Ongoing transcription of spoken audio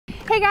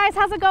Hey guys,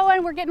 how's it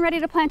going? We're getting ready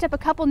to plant up a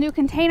couple new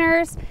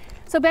containers.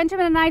 So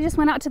Benjamin and I just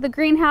went out to the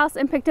greenhouse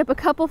and picked up a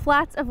couple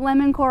flats of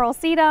Lemon Coral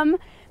Sedum.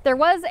 There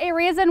was a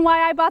reason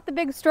why I bought the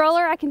big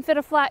stroller. I can fit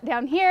a flat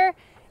down here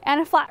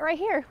and a flat right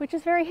here, which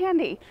is very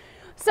handy.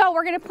 So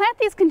we're gonna plant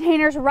these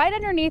containers right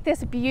underneath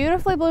this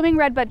beautifully blooming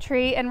redbud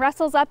tree, and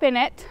Russell's up in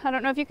it. I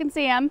don't know if you can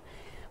see him,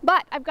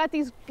 but I've got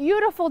these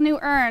beautiful new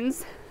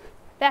urns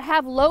that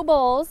have low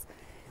bowls,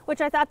 which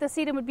I thought the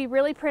sedum would be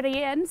really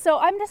pretty in. So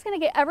I'm just gonna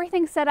get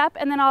everything set up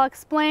and then I'll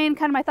explain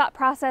kind of my thought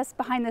process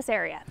behind this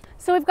area.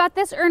 So we've got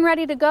this urn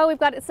ready to go. We've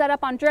got it set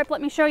up on drip.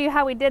 Let me show you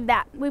how we did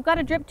that. We've got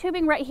a drip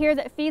tubing right here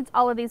that feeds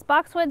all of these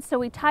boxwoods. So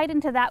we tied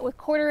into that with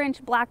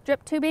 1/4-inch black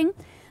drip tubing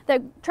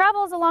that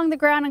travels along the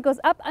ground and goes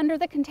up under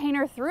the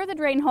container through the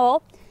drain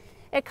hole.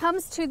 It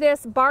comes to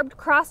this barbed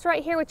cross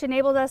right here, which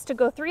enables us to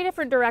go 3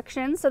 different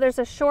directions. So there's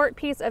a short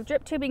piece of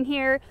drip tubing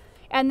here,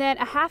 and then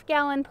a 1/2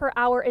 gallon per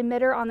hour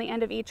emitter on the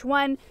end of each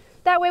one.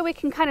 That way we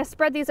can kind of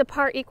spread these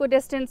apart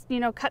equidistant,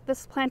 you know, cut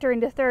this planter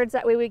into thirds.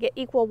 That way we get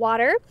equal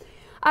water.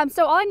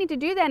 So all I need to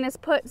do then is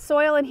put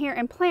soil in here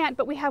and plant,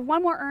 but we have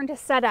one more urn to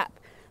set up.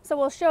 So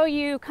we'll show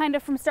you kind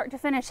of from start to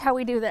finish how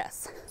we do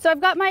this. So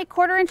I've got my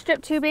 1/4-inch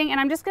drip tubing and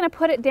I'm just gonna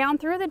put it down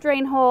through the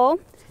drain hole,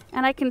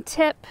 and I can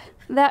tip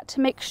that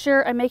to make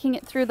sure I'm making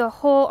it through the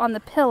hole on the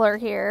pillar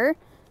here.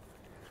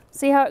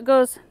 See how it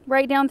goes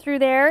right down through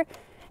there?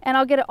 And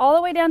I'll get it all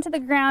the way down to the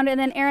ground, and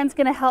then Aaron's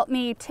gonna help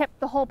me tip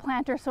the whole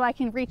planter so I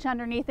can reach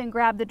underneath and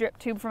grab the drip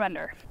tube from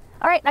under.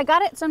 All right, I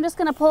got it, so I'm just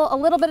gonna pull a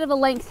little bit of a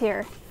length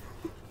here.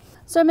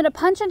 So I'm gonna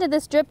punch into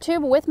this drip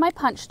tube with my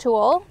punch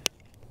tool.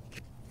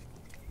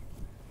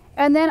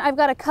 And then I've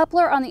got a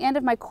coupler on the end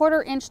of my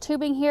 1/4-inch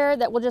tubing here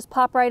that will just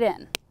pop right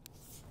in,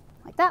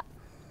 like that.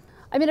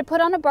 I'm gonna put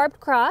on a barbed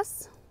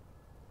cross,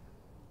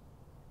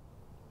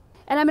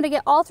 and I'm gonna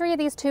get all 3 of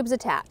these tubes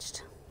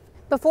attached.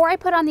 Before I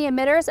put on the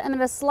emitters, I'm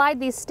gonna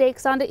slide these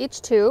stakes onto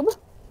each tube.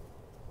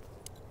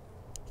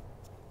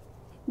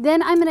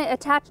 Then I'm gonna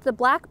attach the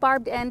black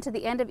barbed end to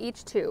the end of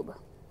each tube.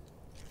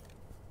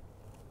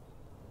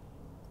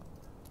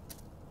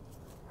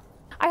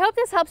 I hope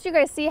this helps you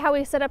guys see how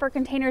we set up our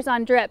containers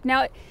on drip.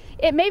 Now,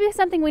 it may be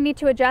something we need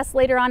to adjust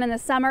later on in the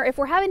summer if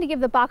we're having to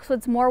give the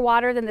boxwoods more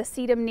water than the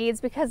sedum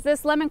needs, because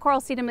this Lemon Coral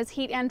Sedum is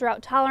heat and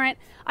drought tolerant.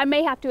 I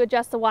may have to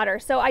adjust the water.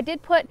 So I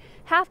did put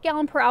 1/2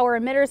 gallon per hour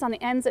emitters on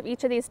the ends of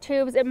each of these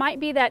tubes. It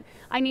might be that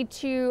I need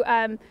to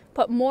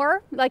put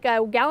more, like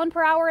a 1 gallon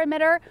per hour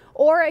emitter,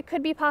 or it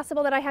could be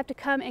possible that I have to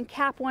come and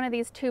cap one of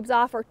these tubes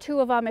off, or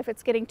 2 of them if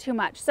it's getting too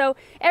much. So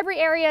every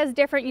area is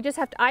different. You just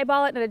have to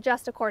eyeball it and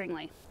adjust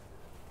accordingly.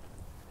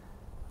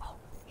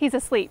 He's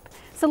asleep.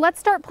 So let's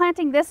start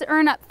planting this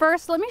urn up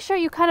first. Let me show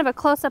you kind of a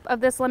close-up of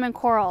this lemon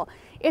coral.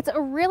 It's a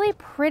really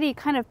pretty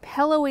kind of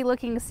pillowy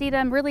looking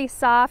sedum, really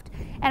soft,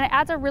 and it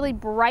adds a really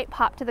bright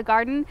pop to the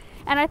garden.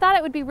 And I thought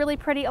it would be really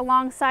pretty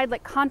alongside,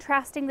 like,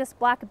 contrasting this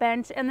black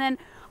bench. And then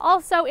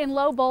also in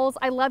low bowls,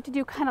 I love to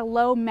do kind of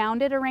low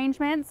mounded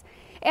arrangements.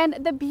 And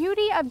the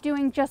beauty of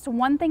doing just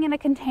one thing in a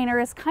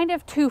container is kind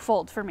of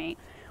twofold for me.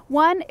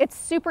 One, it's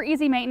super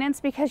easy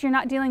maintenance because you're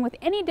not dealing with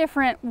any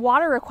different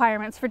water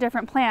requirements for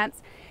different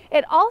plants.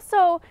 It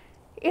also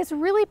is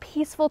really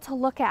peaceful to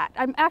look at.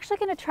 I'm actually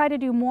going to try to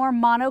do more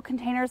mono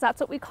containers.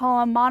 That's what we call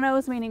them,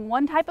 monos, meaning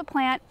one type of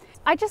plant.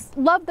 I just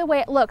love the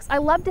way it looks. I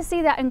love to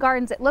see that in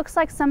gardens. It looks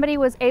like somebody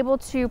was able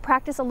to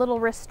practice a little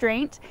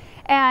restraint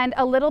and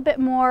a little bit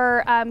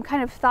more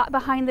kind of thought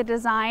behind the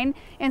design,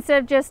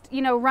 instead of just,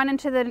 you know, running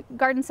to the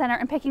garden center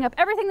and picking up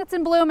everything that's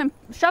in bloom and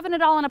shoving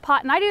it all in a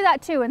pot. And I do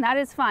that too, and that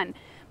is fun.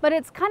 But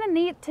it's kind of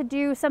neat to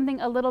do something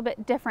a little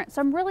bit different.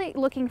 So I'm really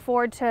looking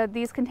forward to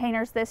these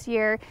containers this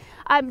year.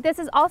 This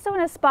is also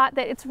in a spot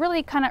that it's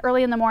really kind of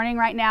early in the morning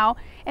right now,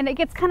 and it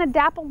gets kind of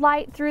dappled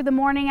light through the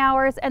morning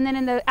hours, and then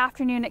in the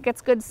afternoon it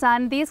gets good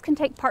sun. These can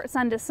take part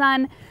sun to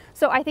sun,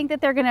 so I think that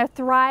they're gonna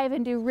thrive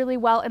and do really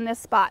well in this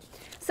spot.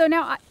 So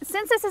now,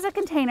 since this is a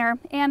container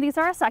and these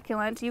are a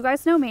succulent, you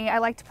guys know me, I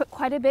like to put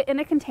quite a bit in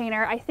a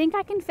container. I think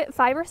I can fit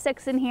 5 or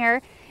 6 in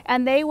here,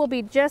 and they will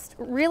be just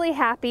really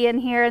happy in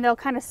here, and they'll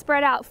kind of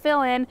spread out,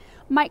 fill in,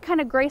 might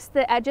kind of grace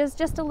the edges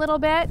just a little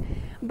bit.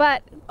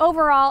 But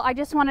overall, I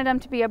just wanted them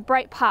to be a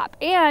bright pop.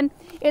 And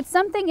it's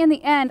something in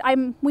the end,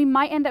 we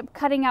might end up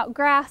cutting out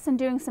grass and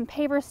doing some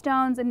paver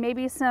stones and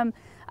maybe some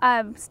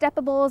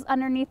steppables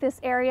underneath this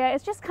area.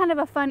 It's just kind of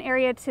a fun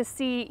area to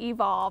see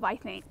evolve, I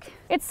think.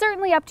 It's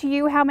certainly up to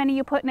you how many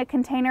you put in a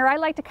container. I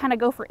like to kind of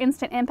go for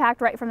instant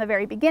impact right from the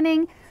very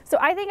beginning. So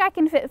I think I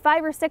can fit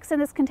 5 or 6 in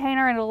this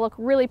container and it'll look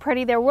really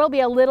pretty. There will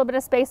be a little bit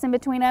of space in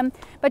between them,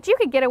 but you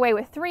could get away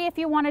with 3 if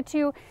you wanted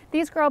to.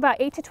 These grow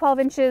about 8 to 12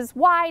 inches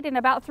wide and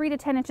about 3 to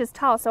 10 inches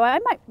tall. So I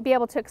might be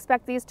able to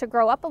expect these to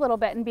grow up a little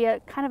bit and be a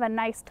kind of a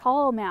nice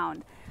tall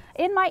mound.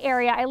 In my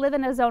area, I live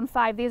in a zone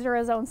 5. These are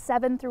a zone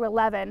 7 through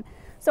 11.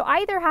 So I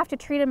either have to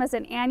treat them as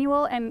an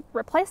annual and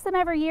replace them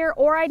every year,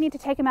 or I need to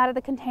take them out of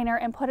the container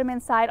and put them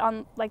inside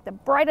on like the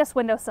brightest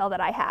windowsill that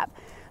I have.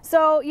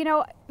 So, you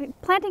know,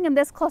 planting them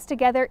this close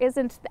together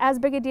isn't as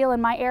big a deal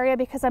in my area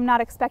because I'm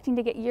not expecting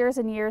to get years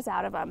and years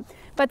out of them.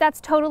 But that's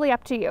totally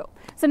up to you.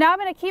 So now I'm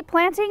going to keep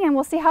planting and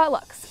we'll see how it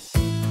looks.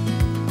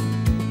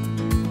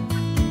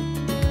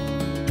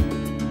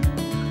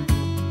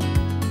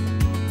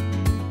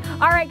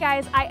 All right,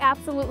 guys, I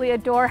absolutely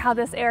adore how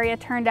this area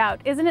turned out.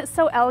 Isn't it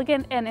so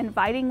elegant and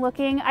inviting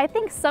looking? I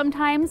think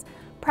sometimes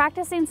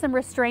practicing some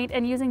restraint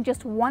and using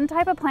just one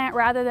type of plant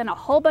rather than a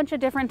whole bunch of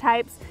different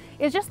types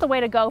is just the way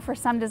to go for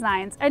some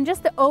designs. And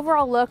just the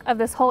overall look of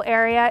this whole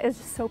area is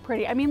just so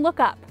pretty. I mean, look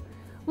up,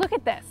 look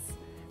at this.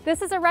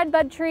 This is a red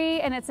bud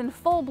tree and it's in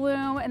full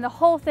bloom and the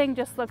whole thing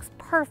just looks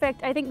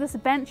perfect. I think this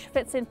bench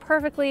fits in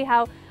perfectly,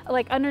 how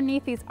like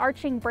underneath these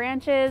arching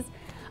branches.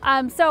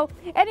 So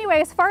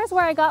anyway, as far as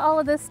where I got all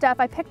of this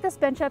stuff, I picked this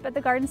bench up at the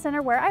garden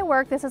center where I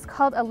work. This is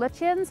called a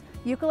Litchion's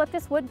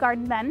Eucalyptus Wood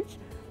Garden Bench.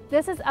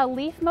 This is a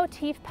leaf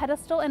motif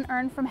pedestal and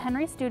urn from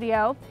Henry's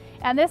Studio.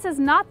 And this is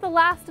not the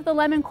last of the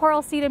Lemon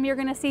Coral Sedum you're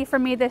gonna see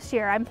from me this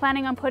year. I'm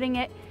planning on putting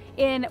it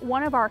in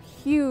one of our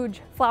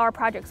huge flower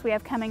projects we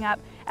have coming up,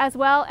 as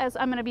well as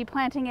I'm gonna be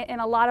planting it in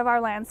a lot of our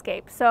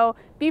landscapes. So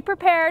be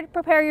prepared,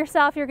 prepare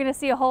yourself, you're gonna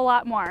see a whole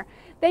lot more.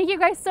 Thank you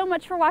guys so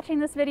much for watching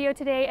this video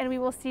today, and we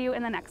will see you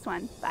in the next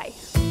one.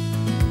 Bye.